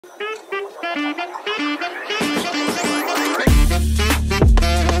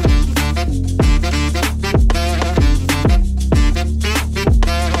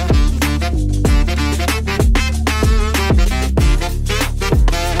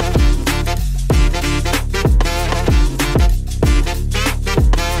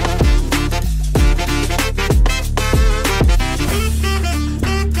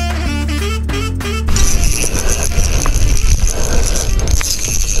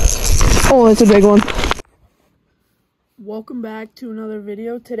Oh, that's a big one. Welcome back to another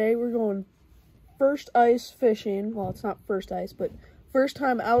video. Today we're going first ice fishing. Well, it's not first ice, but first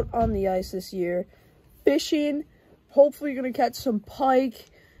time out on the ice this year. Fishing. Hopefully you're going to catch some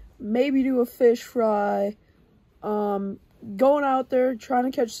pike. Maybe do a fish fry. Going out there, trying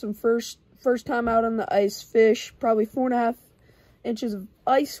to catch some first time out on the ice fish. Probably 4.5 inches of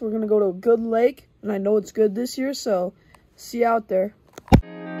ice. We're going to go to a good lake. And I know it's good this year, so see you out there.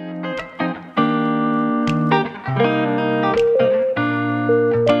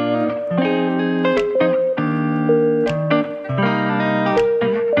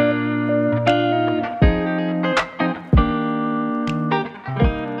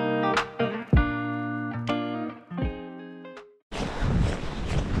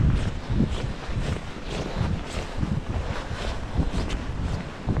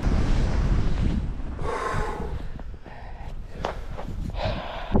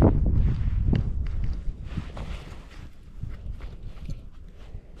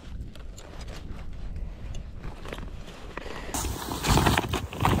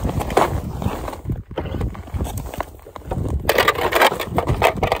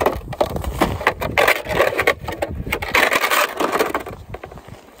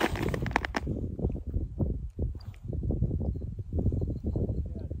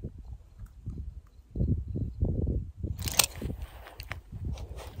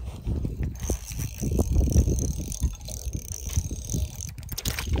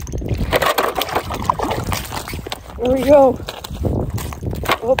 There we go.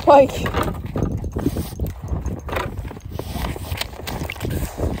 Little pike.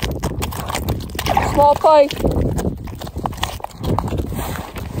 Small pike.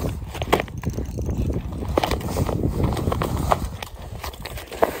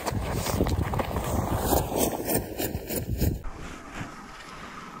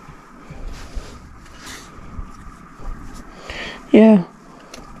 Yeah.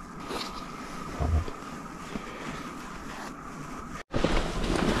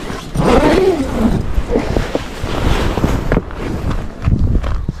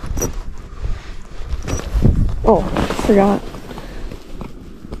 Oh, forgot.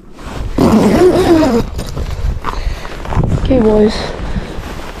 Okay, boys.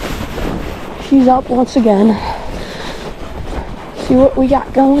 She's up once again. See what we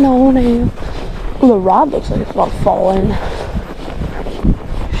got going on now. Oh, the rod looks like it's about to fall in.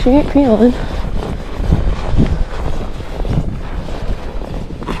 She ain't peeling.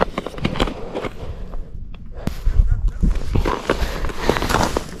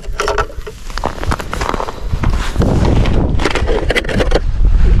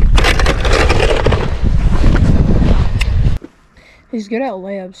 He's good at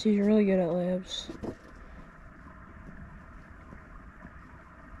layups. He's really good at layups.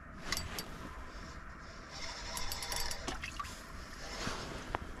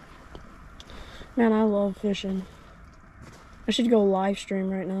 Man, I love fishing. I should go live stream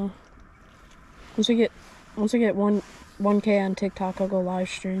right now. Once I get 1K on TikTok, I'll go live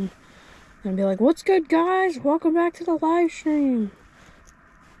stream and be like, "What's good, guys? Welcome back to the live stream."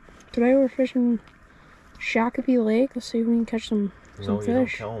 Today we're fishing Shakopee Lake. Let's see if we can catch some fish. You don't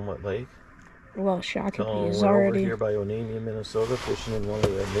tell them what lake? Well, Shakopee is we're already over here by Onamia, Minnesota, fishing in one of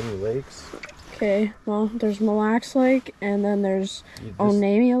the mini lakes. Okay, well, there's Mille Lacs Lake, and then there's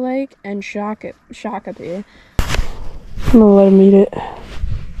Onamia Lake and Shakopee. I'm gonna let him eat it.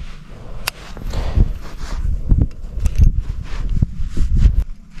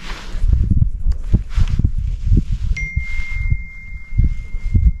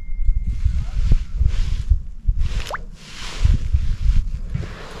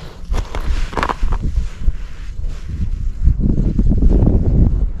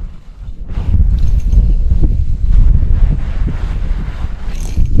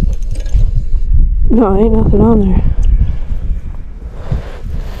 No, ain't nothing on there.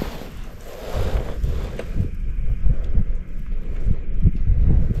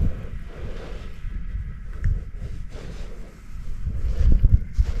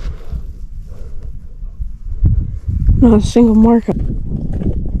 Not a single mark.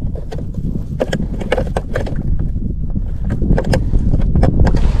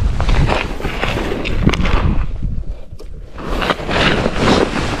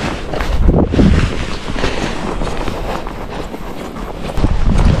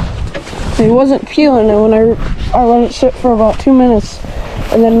 He wasn't peeling it when I let it sit for about 2 minutes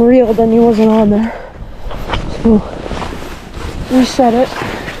and then reeled, and he wasn't on there. So, reset it.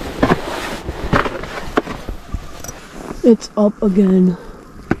 It's up again.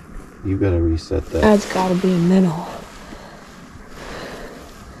 You gotta reset that. That's gotta be a minnow.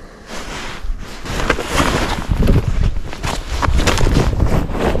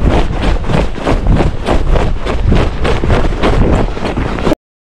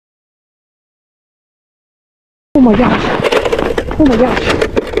 Oh my gosh. Oh my gosh.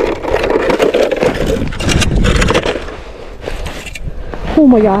 Oh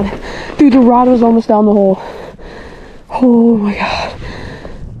my god. Dude, the rod was almost down the hole. Oh my god.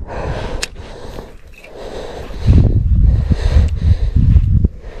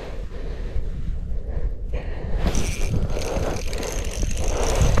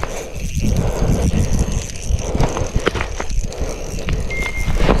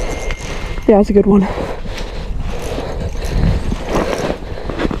 Yeah, that's a good one.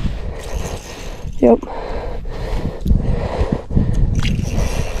 Yep.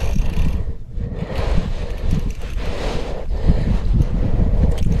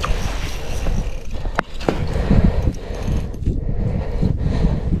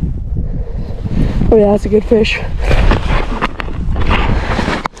 Oh yeah, that's a good fish.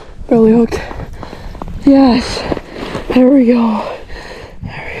 Barely hooked. Yes. There we go.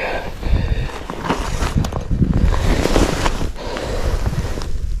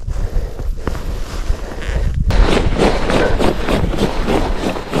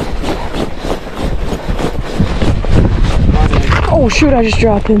 Oh shoot, I just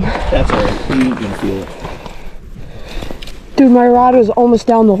dropped him. That's alright. You ain't gonna feel it. Dude, my rod was almost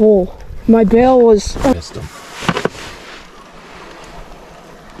down the hole. My bail was... Missed him.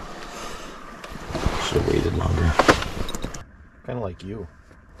 Should have waited longer. Kind of like you.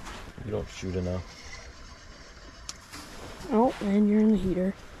 You don't shoot enough. Oh, and you're in the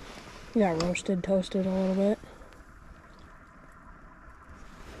heater. You got roasted, toasted a little bit.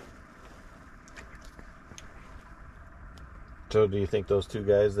 So do you think those two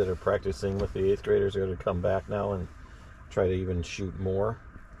guys that are practicing with the 8th graders are going to come back now and try to even shoot more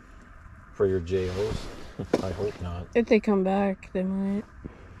for your JOs? I hope not. If they come back, they might.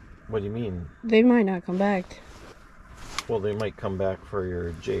 What do you mean? They might not come back. Well, they might come back for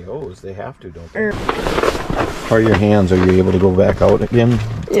your JOs. They have to, don't they? How are your hands? Are you able to go back out again?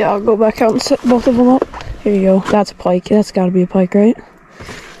 Yeah, I'll go back out and set both of them up. Here you go. That's a pike. That's got to be a pike, right?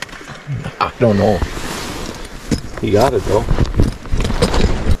 I don't know. You got it, though.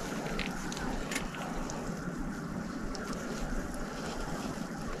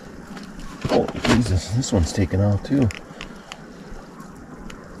 Oh, Jesus. This one's taken out, too.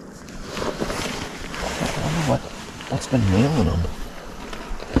 I wonder what's been nailing them.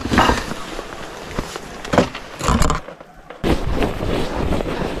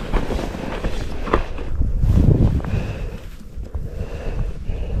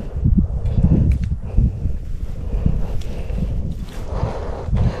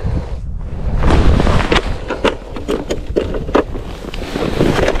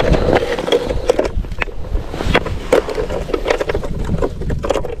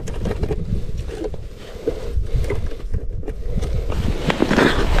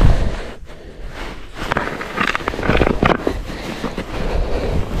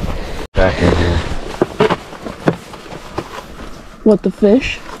 Back in here. What, the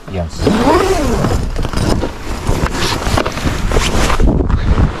fish? Yes.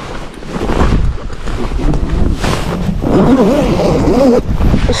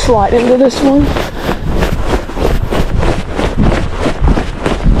 Slide into this one.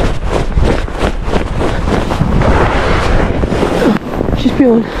 She's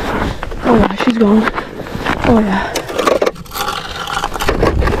peeling. Oh yeah, she's going. Oh yeah.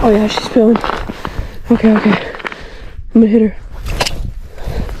 Oh yeah, she's peeling. Okay, okay. I'm gonna hit her.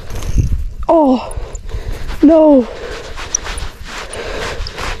 Oh no.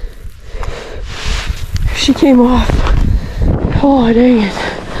 She came off. Oh dang it.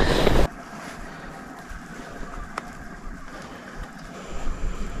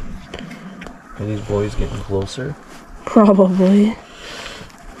 Are these boys getting closer? Probably.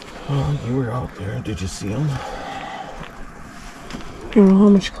 Oh, you were out there. Did you see them? I don't know how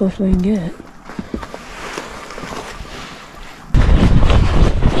much closer they can get.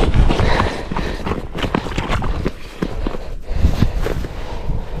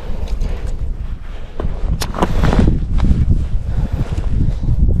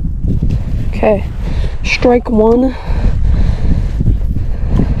 Okay, strike one.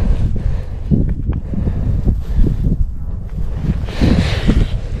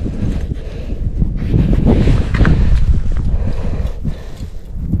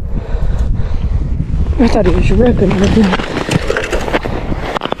 I thought he was ripping right now.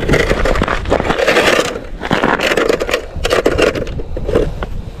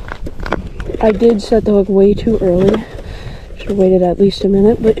 I did set the hook way too early. Should have waited at least a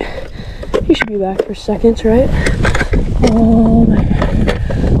minute, but he should be back for seconds, right? Oh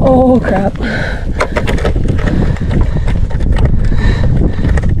man. Oh crap.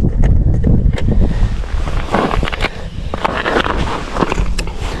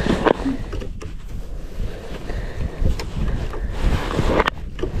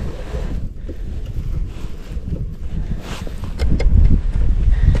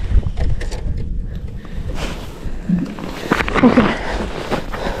 Okay.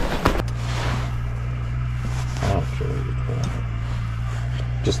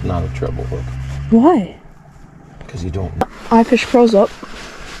 Just not a treble hook. Why? Because you don't. iFish Pro's up.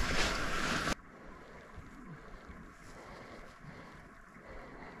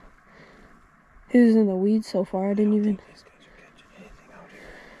 He was in the weeds so far. I didn't even. These guys are catching anything out here.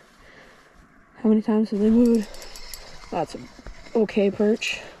 How many times have they moved? That's an okay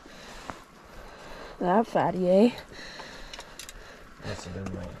perch. That fatty, eh? Must have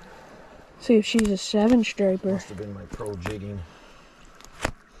been my. See if she's a 7 striper. Must have been my pro jigging.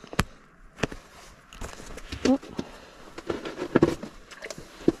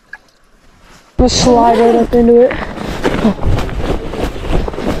 Let's slide right up into it.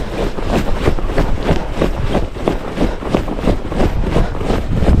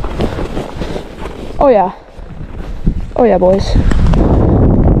 Oh yeah. Oh yeah, boys.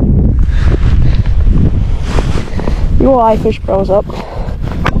 Your iFish Pro's up.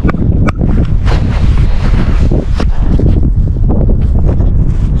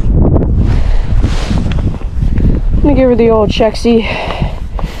 I'm gonna give her the old checksy.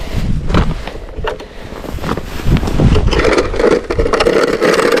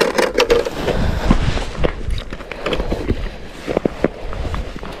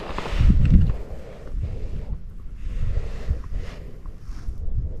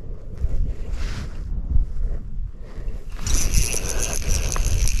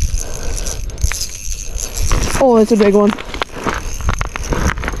 Oh, that's a big one.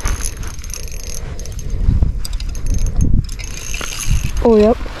 Oh,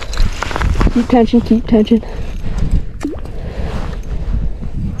 yep. Keep tension, keep tension.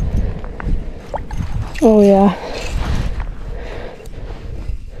 Oh, yeah.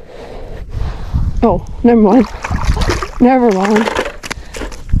 Oh, never mind. Never mind.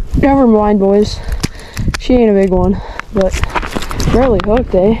 Never mind, boys. She ain't a big one, but barely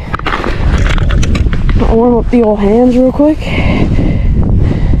hooked, eh? I'll warm up the old hands real quick.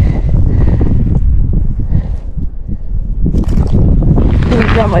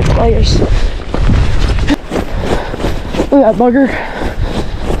 Got my pliers. Look at that bugger.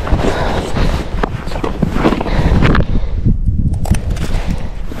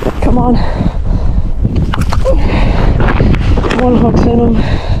 Come on. One hook's in him.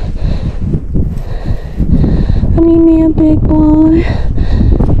 I need me a big boy.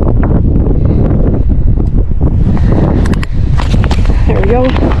 There we go.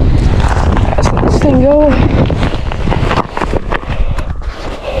 Let's let this thing go.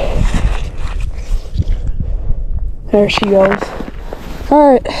 There she goes.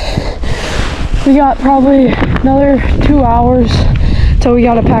 Alright. We got probably another 2 hours till we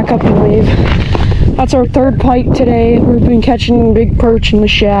gotta pack up and leave. That's our third pike today. We've been catching big perch in the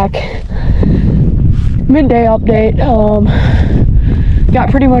shack. Midday update. Got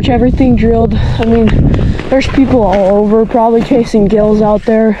pretty much everything drilled. I mean, there's people all over probably chasing gills out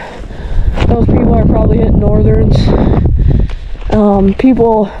there. Those people are probably hitting northerns.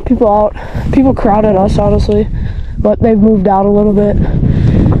 People crowded us, honestly, but they've moved out a little bit.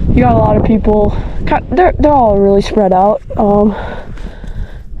 You got a lot of people. They're all really spread out.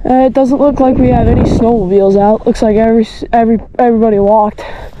 It doesn't look like we have any snowmobiles out. Looks like everybody walked.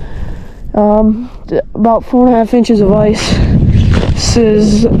 About 4.5 inches of ice. This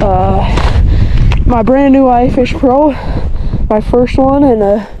is my brand new iFish Pro, my first one,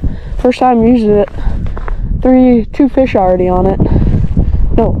 and first time using it. Two fish already on it.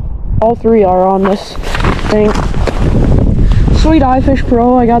 No, all 3 are on this thing. Sweet iFish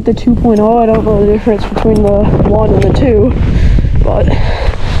Pro. I got the 2.0. I don't know the difference between the 1 and the 2, but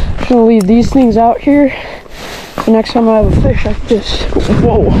I'm just gonna leave these things out here. The next time I have a fish, I can just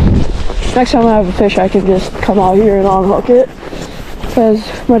Next time I have a fish, I can just come out here and unhook it. Because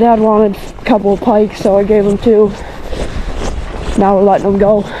my dad wanted a couple of pike, so I gave him 2. Now we're letting them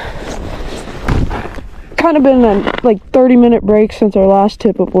go. Kind of been a 30-minute break since our last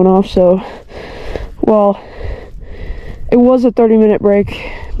tip-up went off, so, well, It was a 30-minute break,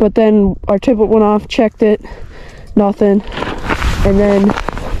 but then our tippet went off, checked it, nothing, and then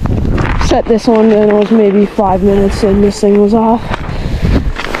set this one, and it was maybe 5 minutes, and this thing was off.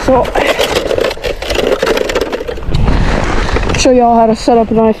 So, I'll show y'all how to set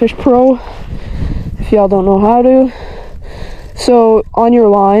up an iFish Pro, if y'all don't know how to. So, on your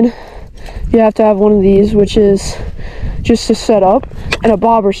line, you have to have one of these, which is just to set up, and a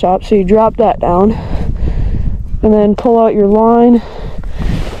bobber stop. So you drop that down, and then pull out your line,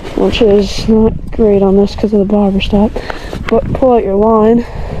 which is not great on this because of the bobber stop, but pull out your line.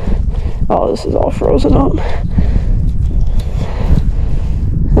 Oh, this is all frozen up.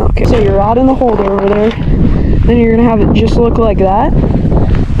 Okay, so your rod in the holder over there, then you're gonna have it just look like that.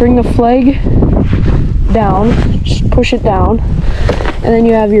 Bring the flag down, just push it down, and then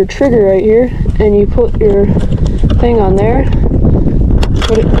you have your trigger right here, and you put your thing on there.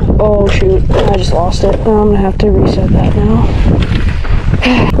 Put it, oh shoot, I just lost it. I'm gonna have to reset that now.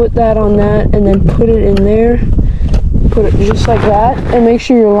 Put that on that, and then put it in there. Put it just like that, and make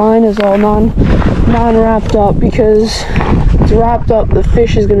sure your line is all non-wrapped up, because if it's wrapped up, the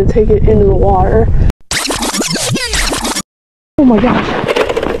fish is gonna take it into the water. Oh my gosh!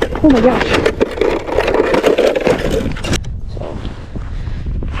 Oh my gosh! So,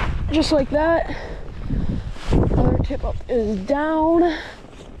 just like that. Other tip up is down.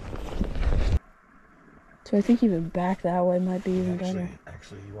 So I think even back that way might be even better.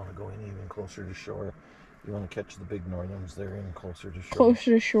 Actually, you want to go in even closer to shore. You want to catch the big northerns, they're in closer to shore.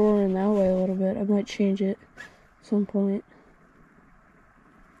 Closer to shore and that way a little bit. I might change it at some point.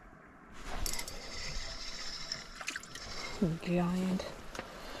 Giant.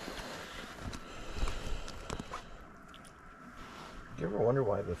 Do you ever wonder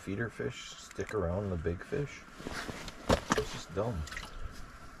why the feeder fish stick around the big fish? It's just dumb.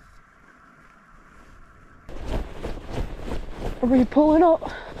 Are we pulling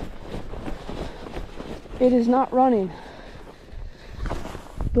up? It is not running,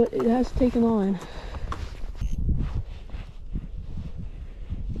 but it has taken on.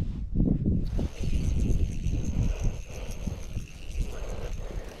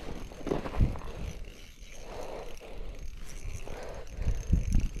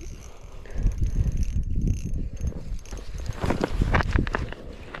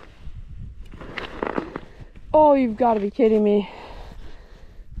 Oh, you've got to be kidding me.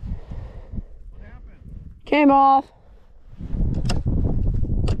 What happened? Came off.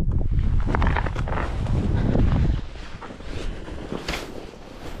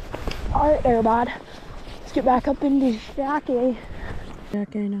 Alright there, bud. Let's get back up in the shacky. No,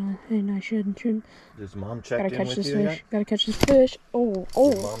 and I shouldn't. Does mom check Gotta in catch with this you fish. yet? Gotta catch this fish. Oh, Did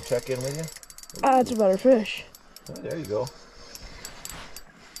oh. mom check in with you? That's a better fish. Oh, there you go.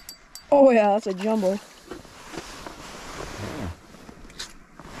 Oh yeah, that's a jumbo.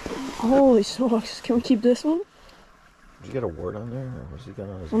 Holy smokes! Can we keep this one? Did you get a wart on there, or was he got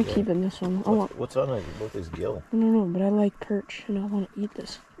on his I'm gill? keeping this one. What's on it with his gill? I don't know, but I like perch, and I want to eat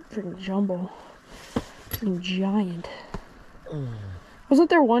this freaking jumbo, freaking giant.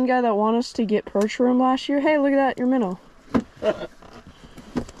 Wasn't there one guy that wanted us to get perch for him last year? Hey, look at that, your minnow.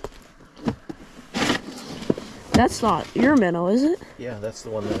 That's not your minnow, is it? Yeah, that's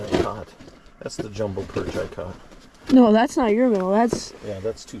the one that I caught. That's the jumbo perch I caught. No, that's not your minnow. That's... Yeah,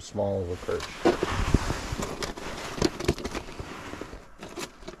 that's too small of a perch.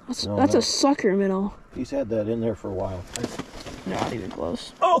 That's a sucker minnow. He's had that in there for a while. Not even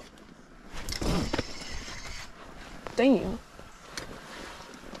close. Oh! Damn.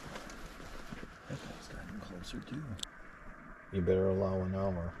 That guy's gotten closer too. You better allow an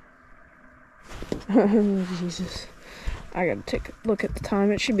hour. Jesus. I gotta take a look at the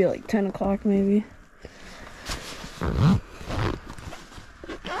time. It should be like 10 o'clock maybe.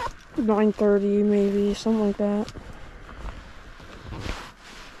 9:30 maybe, something like that.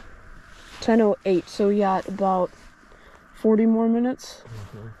 10:08, so we got about 40 more minutes.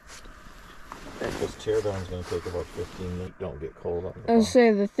 This teardown's gonna take about 15 minutes. Don't get cold on the I would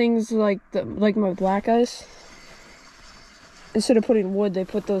say the things like my black ice, instead of putting wood, they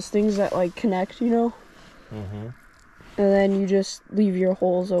put those things that like connect, you know? And then you just leave your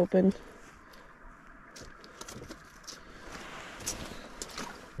holes open.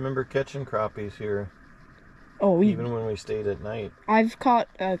 Remember catching crappies here, Oh, even when we stayed at night. I've caught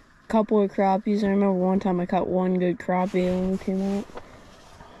a couple of crappies. I remember one time I caught one good crappie when we came out.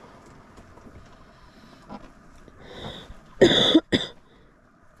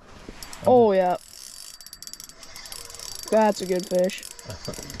 Oh yeah, that's a good fish.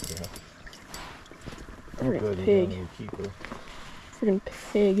 Yeah. Freaking Good, pig. you keep her. Freaking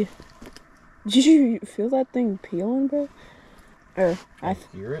pig. Did you feel that thing peeling, bro? Or I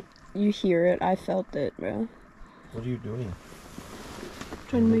hear it. You hear it? I felt it, bro. What are you doing?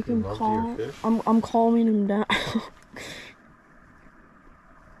 Trying to make him calm. I'm calming him down. Are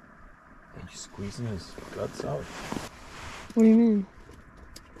you squeezing his guts out? What do you mean?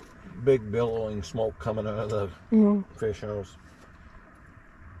 Big billowing smoke coming out of the fish house.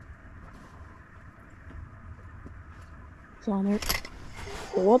 It's on there.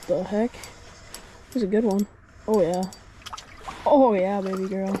 What the heck? This is a good one. Oh yeah. Oh yeah, baby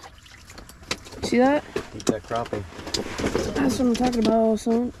girl. See that? Eat that crappie. That's what I'm talking about,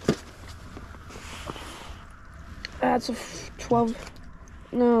 son. That's a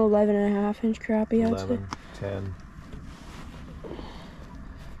 11 and a half inch crappie, I'd say. 11, 10.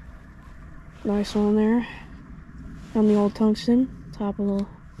 Nice one there. On the old tungsten. Top of the...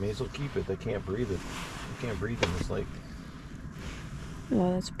 May as well keep it. They can't breathe it. They can't breathe in this lake.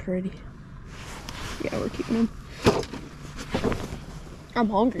 Oh, that's pretty. Yeah, we're keeping him. I'm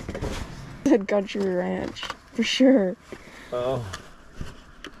hungry. At Country Ranch, for sure. Oh.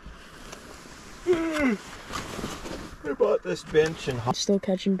 I bought this bench and... Still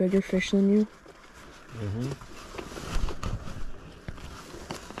catching bigger fish than you?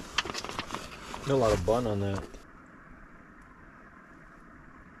 A lot of bun on that.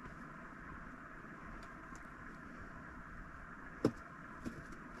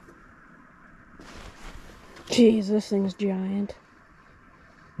 Jeez, this thing's giant.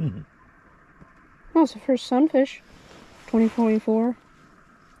 Oh, it's the first sunfish. 2024.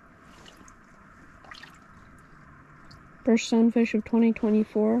 First sunfish of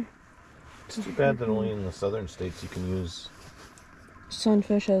 2024. It's too bad that only in the southern states you can use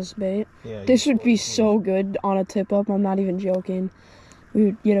sunfish as bait. Yeah, this would be so good on a tip up. I'm not even joking. We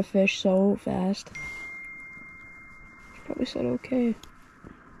would get a fish so fast. She probably said okay.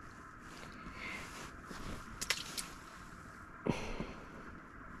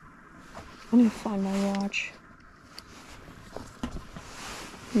 I need to find my watch.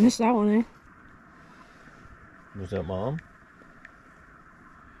 Missed that one, eh? Was that Mom?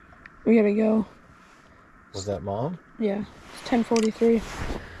 We gotta go. Was that Mom? Yeah, it's 10:43.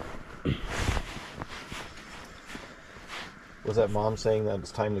 Was that Mom saying that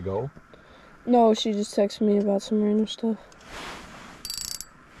it's time to go? No, she just texted me about some random stuff.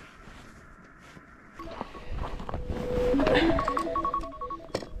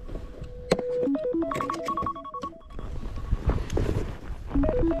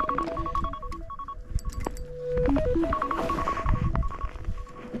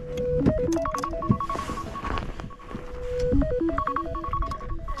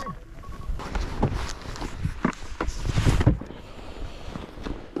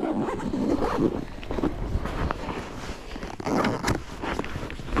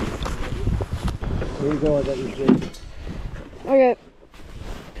 Where you going that you did? Okay.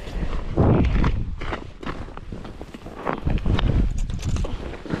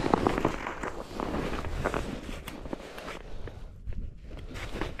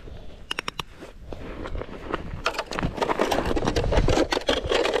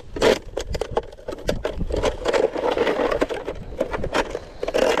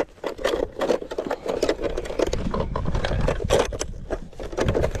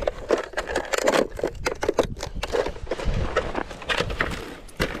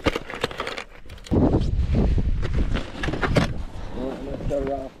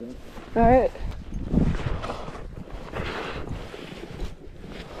 All right.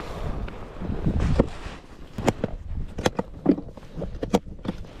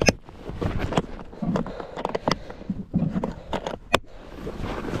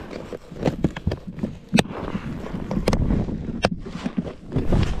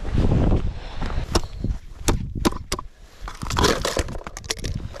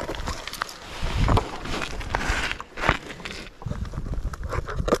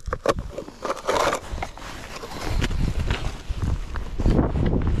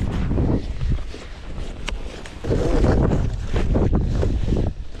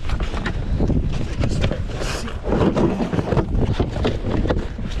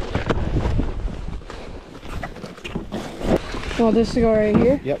 Want this to go right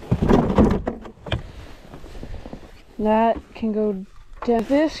here? Yep. That can go down.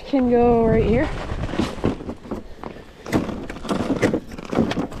 This can go right here.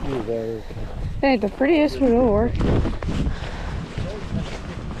 There. It ain't the prettiest, but it'll work.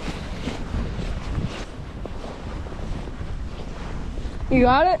 You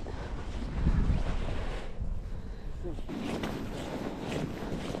got it?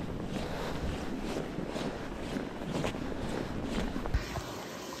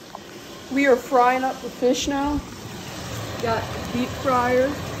 We are frying up the fish now. Got a deep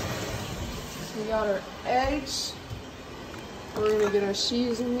fryer. We got our eggs. We're gonna get our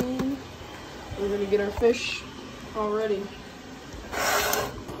seasoning. We're gonna get our fish all ready.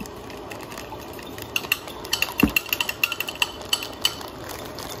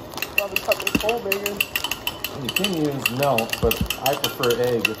 Probably cut the coal bigger. You can use milk, but I prefer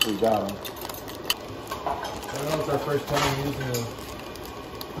egg if we got them. I know it's our first time using it.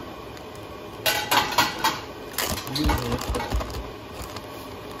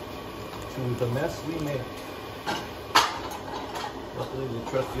 To the mess we make. Luckily the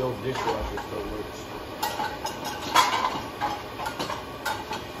trusty old dishwasher still works.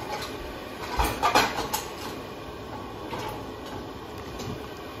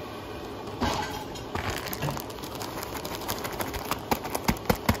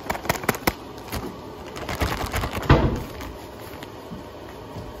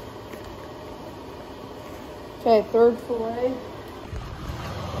 Okay, third fillet.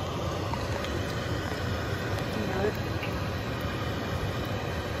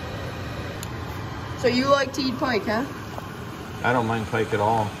 So you like to eat pike, huh? I don't mind pike at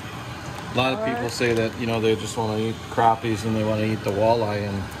all. A lot of people say that, you know, they just want to eat crappies and they want to eat the walleye,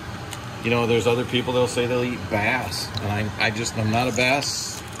 and you know, there's other people that'll say they'll eat bass, and I'm not a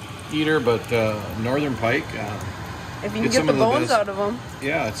bass eater, but northern pike. If you can get the bones out of them.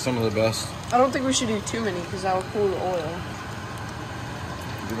 Yeah, it's some of the best. I don't think we should do too many because that will cool the oil.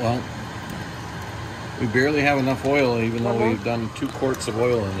 Well, we barely have enough oil, even though we've done 2 quarts of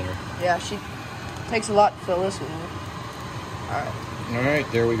oil in there. Yeah, she takes a lot to fill this one. Alright.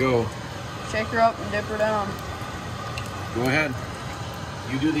 Alright, there we go. Shake her up and dip her down. Go ahead.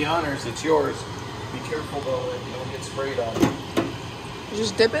 You do the honors, it's yours. Be careful though that you don't get sprayed on. You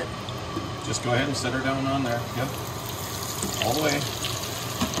just dip it? Just go ahead and set her down on there. Yep. All the way.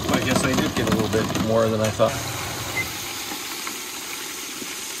 Well, I guess I did get a little bit more than I thought.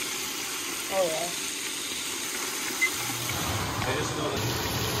 Oh yeah. I just noticed.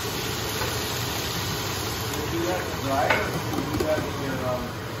 Do you do that dry or do you do that in your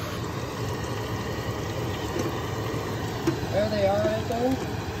There they are right there.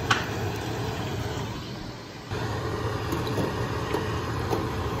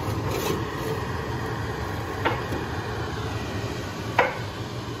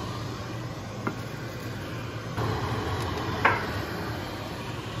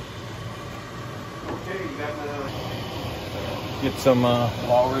 Get some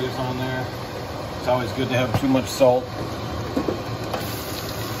walrus on there. It's always good to have too much salt.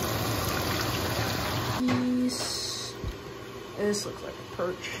 This looks like a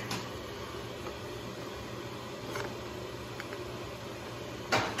perch.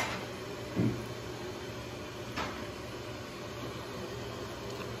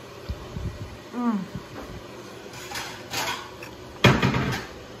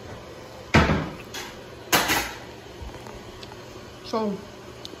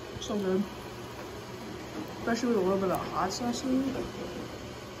 So good. Especially with a little bit of hot sauce in it.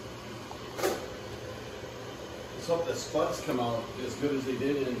 Let's hope the spuds come out as good as they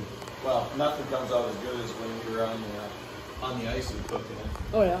did in, well, nothing comes out as good as when we were on the ice and cooking it.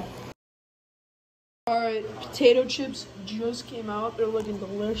 Oh yeah. Alright, potato chips just came out. They're looking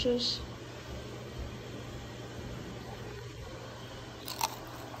delicious.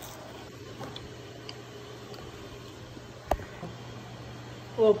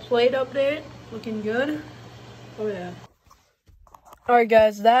 A little plate update, looking good. Oh yeah. Alright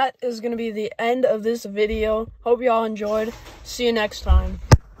guys, that is going to be the end of this video. Hope y'all enjoyed. See you next time.